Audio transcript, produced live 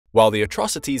While the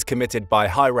atrocities committed by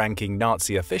high-ranking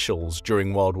Nazi officials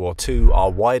during World War II are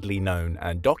widely known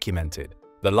and documented,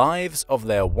 the lives of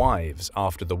their wives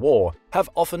after the war have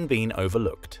often been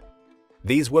overlooked.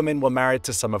 These women were married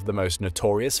to some of the most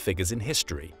notorious figures in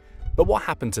history, but what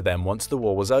happened to them once the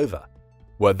war was over?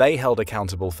 Were they held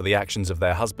accountable for the actions of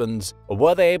their husbands, or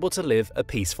were they able to live a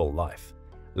peaceful life?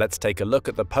 Let's take a look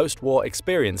at the post-war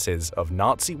experiences of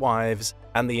Nazi wives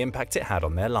and the impact it had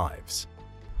on their lives.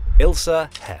 Ilse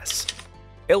Hess.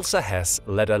 Ilse Hess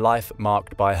led a life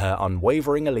marked by her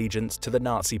unwavering allegiance to the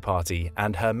Nazi Party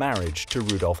and her marriage to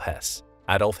Rudolf Hess,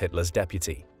 Adolf Hitler's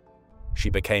deputy. She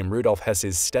became Rudolf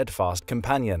Hess's steadfast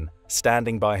companion,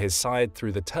 standing by his side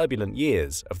through the turbulent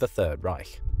years of the Third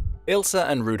Reich. Ilse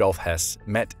and Rudolf Hess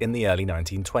met in the early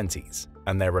 1920s,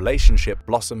 and their relationship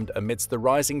blossomed amidst the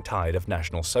rising tide of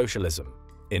National Socialism.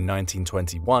 In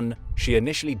 1921, she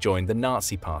initially joined the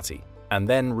Nazi Party, and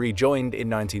then rejoined in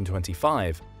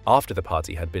 1925 after the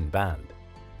party had been banned.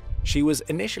 She was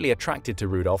initially attracted to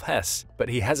Rudolf Hess, but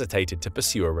he hesitated to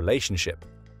pursue a relationship.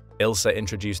 Ilse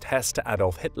introduced Hess to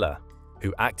Adolf Hitler,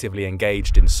 who actively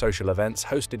engaged in social events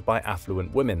hosted by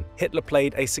affluent women. Hitler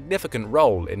played a significant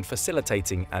role in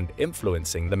facilitating and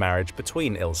influencing the marriage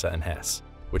between Ilse and Hess,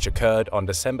 which occurred on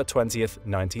December 20,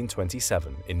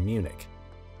 1927 in Munich.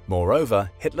 Moreover,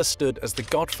 Hitler stood as the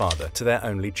godfather to their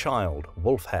only child,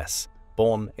 Wolf Hess,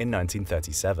 born in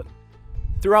 1937.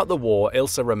 Throughout the war,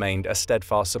 Ilse remained a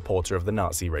steadfast supporter of the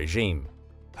Nazi regime.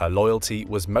 Her loyalty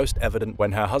was most evident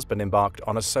when her husband embarked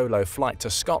on a solo flight to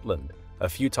Scotland, a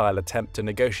futile attempt to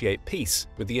negotiate peace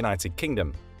with the United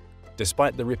Kingdom.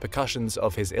 Despite the repercussions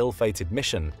of his ill-fated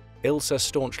mission, Ilse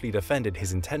staunchly defended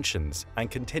his intentions and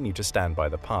continued to stand by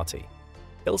the party.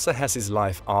 Ilse Hess's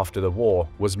life after the war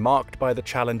was marked by the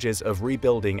challenges of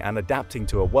rebuilding and adapting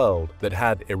to a world that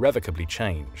had irrevocably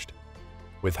changed.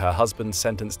 With her husband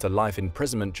sentenced to life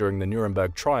imprisonment during the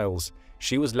Nuremberg trials,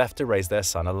 she was left to raise their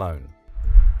son alone.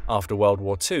 After World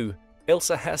War II, Ilse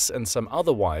Hess and some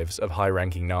other wives of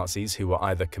high-ranking Nazis who were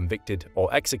either convicted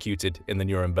or executed in the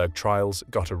Nuremberg trials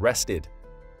got arrested.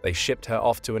 They shipped her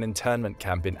off to an internment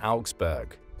camp in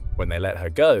Augsburg. When they let her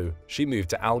go, she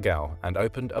moved to Allgäu and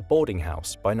opened a boarding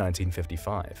house by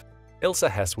 1955. Ilse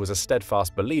Hess was a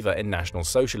steadfast believer in National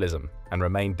Socialism and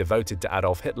remained devoted to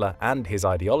Adolf Hitler and his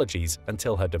ideologies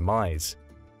until her demise.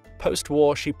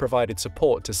 Post-war, she provided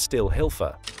support to Still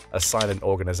Hilfe, a silent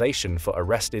organization for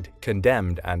arrested,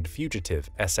 condemned, and fugitive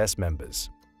SS members.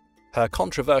 Her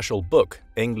controversial book,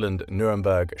 England,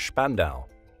 Nuremberg, Spandau,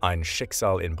 Ein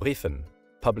Schicksal in Briefen,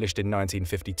 published in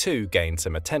 1952, gained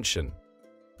some attention.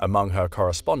 Among her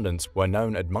correspondents were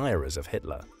known admirers of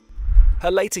Hitler. Her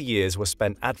later years were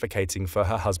spent advocating for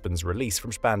her husband's release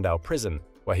from Spandau prison,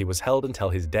 where he was held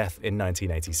until his death in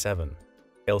 1987.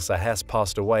 Ilse Hess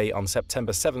passed away on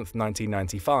September 7,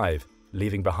 1995,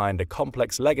 leaving behind a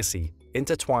complex legacy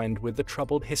intertwined with the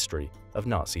troubled history of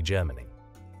Nazi Germany.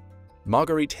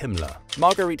 Marguerite Himmler.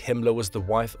 Marguerite Himmler was the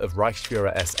wife of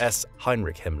Reichsführer SS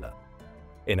Heinrich Himmler.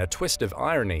 In a twist of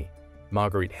irony,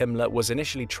 Marguerite Himmler was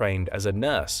initially trained as a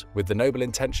nurse with the noble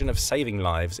intention of saving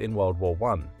lives in World War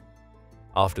I.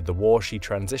 After the war, she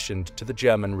transitioned to the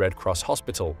German Red Cross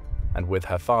Hospital, and with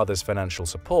her father's financial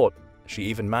support, she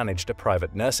even managed a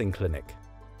private nursing clinic.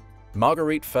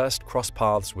 Marguerite first crossed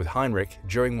paths with Heinrich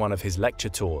during one of his lecture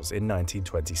tours in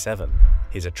 1927.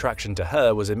 His attraction to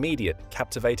her was immediate,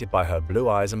 captivated by her blue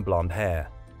eyes and blonde hair.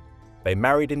 They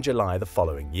married in July the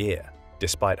following year,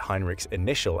 despite Heinrich's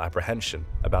initial apprehension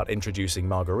about introducing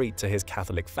Marguerite to his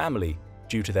Catholic family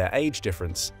due to their age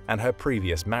difference and her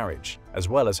previous marriage, as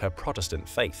well as her Protestant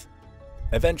faith.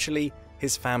 Eventually,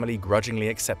 his family grudgingly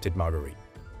accepted Marguerite.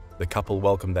 The couple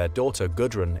welcomed their daughter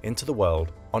Gudrun into the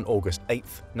world on August 8,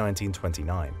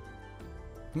 1929.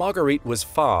 Marguerite was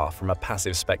far from a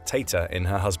passive spectator in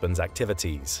her husband's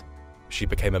activities. She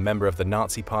became a member of the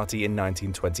Nazi Party in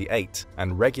 1928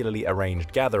 and regularly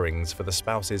arranged gatherings for the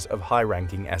spouses of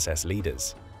high-ranking SS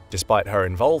leaders. Despite her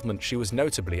involvement, she was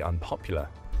notably unpopular.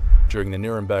 During the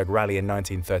Nuremberg rally in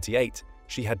 1938,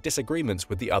 she had disagreements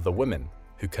with the other women,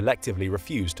 who collectively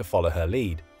refused to follow her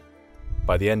lead.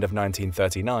 By the end of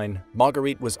 1939,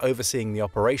 Marguerite was overseeing the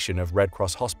operation of Red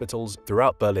Cross hospitals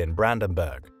throughout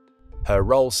Berlin-Brandenburg. Her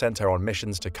role sent her on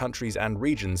missions to countries and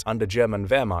regions under German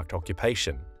Wehrmacht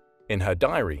occupation. In her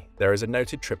diary, there is a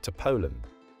noted trip to Poland,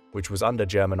 which was under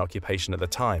German occupation at the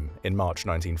time, in March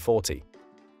 1940.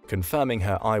 Confirming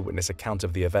her eyewitness account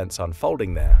of the events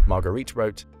unfolding there, Marguerite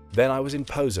wrote, "Then I was in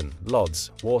Posen,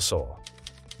 Lodz, Warsaw.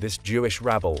 This Jewish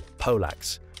rabble,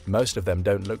 Polacks, most of them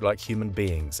don't look like human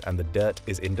beings and the dirt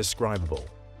is indescribable.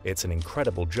 It's an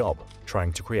incredible job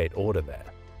trying to create order there."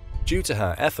 Due to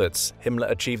her efforts, Himmler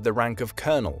achieved the rank of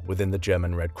colonel within the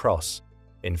German Red Cross.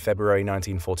 In February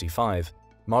 1945,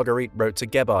 Marguerite wrote to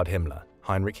Gebhard Himmler,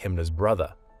 Heinrich Himmler's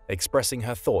brother, expressing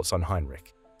her thoughts on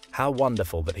Heinrich. How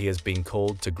wonderful that he has been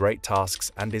called to great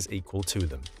tasks and is equal to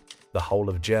them. The whole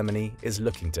of Germany is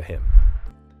looking to him.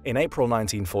 In April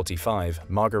 1945,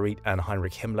 Marguerite and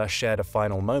Heinrich Himmler shared a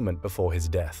final moment before his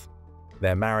death.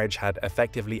 Their marriage had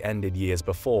effectively ended years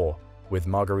before, with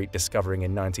Marguerite discovering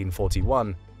in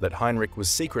 1941 that Heinrich was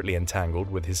secretly entangled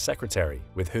with his secretary,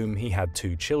 with whom he had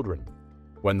 2 children.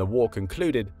 When the war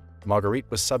concluded, Marguerite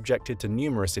was subjected to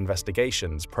numerous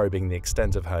investigations probing the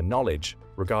extent of her knowledge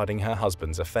regarding her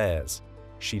husband's affairs.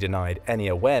 She denied any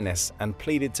awareness and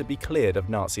pleaded to be cleared of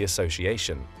Nazi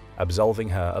association, absolving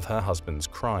her of her husband's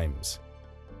crimes.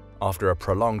 After a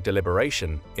prolonged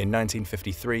deliberation, in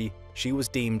 1953, she was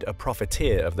deemed a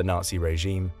profiteer of the Nazi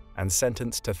regime and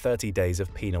sentenced to 30 days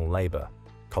of penal labor.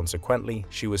 Consequently,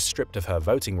 she was stripped of her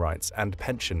voting rights and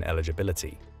pension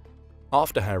eligibility.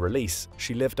 After her release,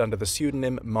 she lived under the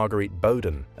pseudonym Marguerite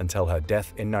Boden until her death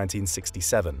in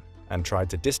 1967 and tried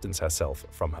to distance herself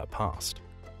from her past.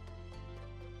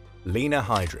 Lena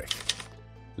Heydrich.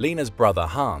 Lena's brother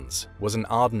Hans was an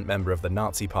ardent member of the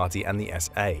Nazi Party and the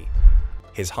SA.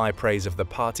 His high praise of the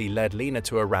party led Lena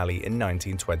to a rally in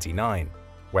 1929,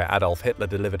 where Adolf Hitler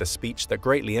delivered a speech that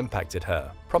greatly impacted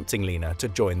her, prompting Lena to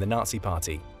join the Nazi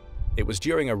Party. It was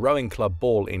during a rowing club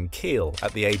ball in Kiel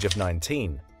at the age of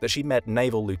 19 that she met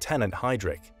Naval Lieutenant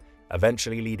Heydrich,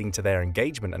 eventually leading to their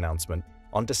engagement announcement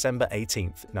on December 18,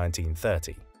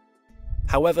 1930.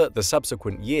 However, the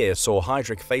subsequent year saw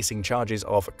Heydrich facing charges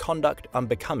of conduct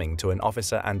unbecoming to an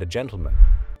officer and a gentleman,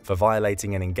 for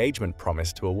violating an engagement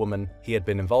promise to a woman he had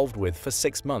been involved with for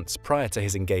 6 months prior to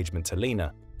his engagement to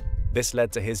Lena. This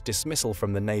led to his dismissal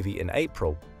from the Navy in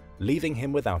April, leaving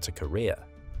him without a career.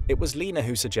 It was Lena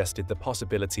who suggested the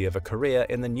possibility of a career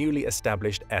in the newly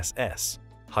established SS.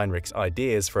 Heinrich's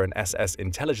ideas for an SS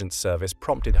intelligence service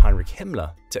prompted Heinrich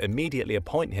Himmler to immediately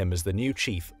appoint him as the new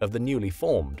chief of the newly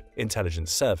formed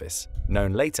intelligence service,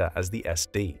 known later as the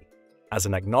SD. As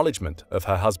an acknowledgement of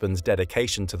her husband's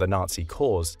dedication to the Nazi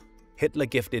cause, Hitler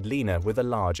gifted Lena with a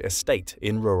large estate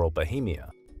in rural Bohemia.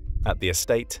 At the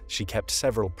estate, she kept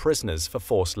several prisoners for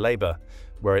forced labor,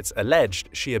 where it's alleged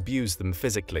she abused them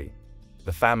physically.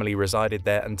 The family resided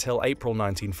there until April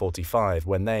 1945,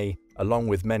 when they, along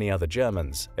with many other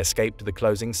Germans, escaped the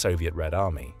closing Soviet Red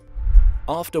Army.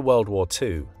 After World War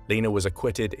II, Lena was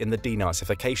acquitted in the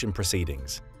denazification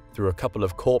proceedings. Through a couple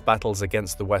of court battles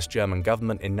against the West German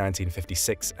government in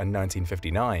 1956 and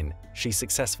 1959, she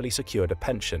successfully secured a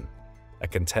pension, a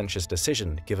contentious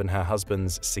decision given her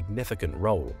husband's significant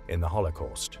role in the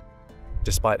Holocaust.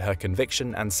 Despite her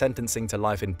conviction and sentencing to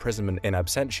life imprisonment in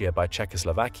absentia by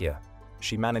Czechoslovakia,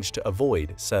 she managed to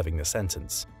avoid serving the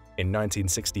sentence. In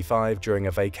 1965, during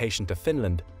a vacation to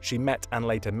Finland, she met and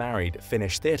later married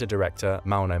Finnish theatre director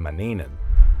Mauno Manninen,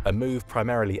 a move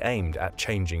primarily aimed at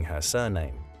changing her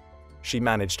surname. She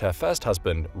managed her first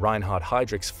husband, Reinhard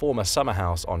Heydrich's former summer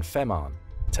house on Fehmarn,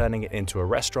 turning it into a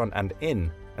restaurant and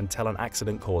inn until an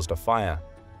accident caused a fire.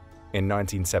 In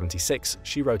 1976,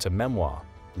 she wrote a memoir,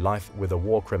 Life with a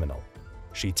War Criminal.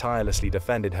 She tirelessly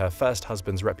defended her first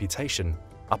husband's reputation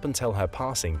up until her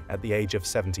passing at the age of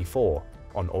 74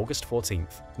 on August 14,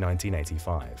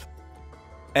 1985.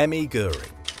 Emmy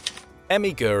Goering.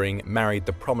 Emmy Goering married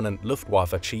the prominent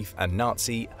Luftwaffe chief and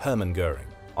Nazi Hermann Goering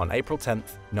on April 10,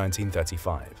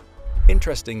 1935.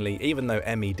 Interestingly, even though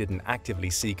Emmy didn't actively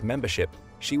seek membership,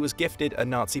 she was gifted a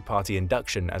Nazi Party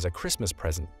induction as a Christmas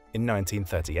present in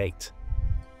 1938.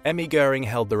 Emmy Goering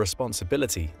held the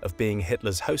responsibility of being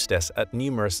Hitler's hostess at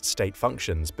numerous state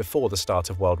functions before the start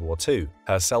of World War II.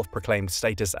 Her self-proclaimed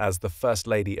status as the First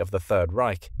Lady of the Third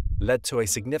Reich led to a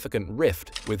significant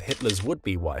rift with Hitler's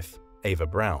would-be wife, Eva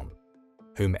Braun,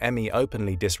 whom Emmy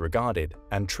openly disregarded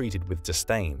and treated with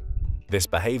disdain. This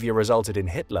behavior resulted in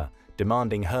Hitler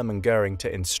demanding Hermann Goering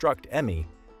to instruct Emmy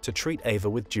to treat Eva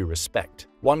with due respect.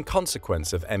 One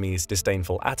consequence of Emmy's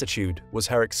disdainful attitude was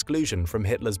her exclusion from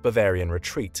Hitler's Bavarian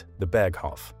retreat, the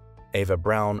Berghof. Eva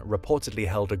Braun reportedly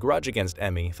held a grudge against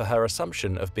Emmy for her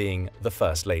assumption of being the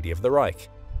First Lady of the Reich.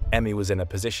 Emmy was in a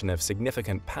position of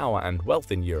significant power and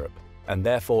wealth in Europe, and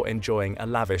therefore enjoying a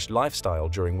lavish lifestyle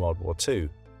during World War II.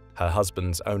 Her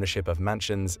husband's ownership of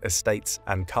mansions, estates,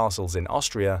 and castles in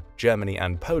Austria, Germany,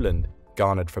 and Poland,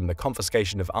 garnered from the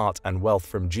confiscation of art and wealth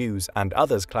from Jews and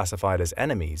others classified as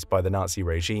enemies by the Nazi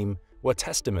regime, were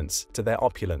testaments to their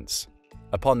opulence.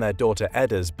 Upon their daughter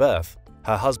Edda's birth,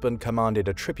 her husband commanded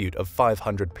a tribute of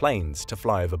 500 planes to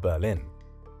fly over Berlin,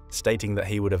 stating that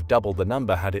he would have doubled the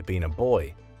number had it been a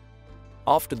boy.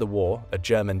 After the war, a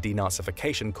German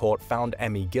denazification court found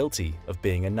Emmy guilty of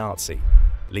being a Nazi,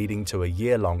 leading to a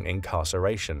year-long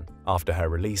incarceration. After her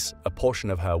release, a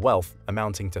portion of her wealth,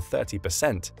 amounting to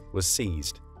 30%, was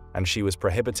seized, and she was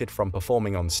prohibited from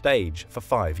performing on stage for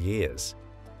 5 years.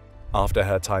 After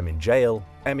her time in jail,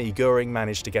 Emmy Göring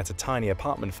managed to get a tiny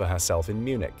apartment for herself in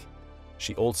Munich.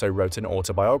 She also wrote an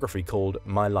autobiography called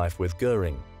My Life with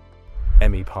Göring.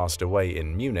 Emmy passed away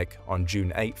in Munich on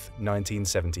June 8,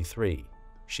 1973.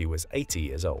 She was 80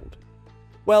 years old.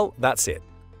 Well, that's it.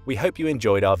 We hope you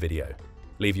enjoyed our video.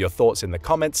 Leave your thoughts in the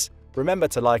comments, remember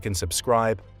to like and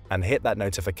subscribe, and hit that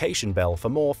notification bell for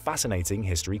more fascinating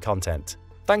history content.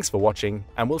 Thanks for watching,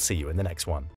 and we'll see you in the next one.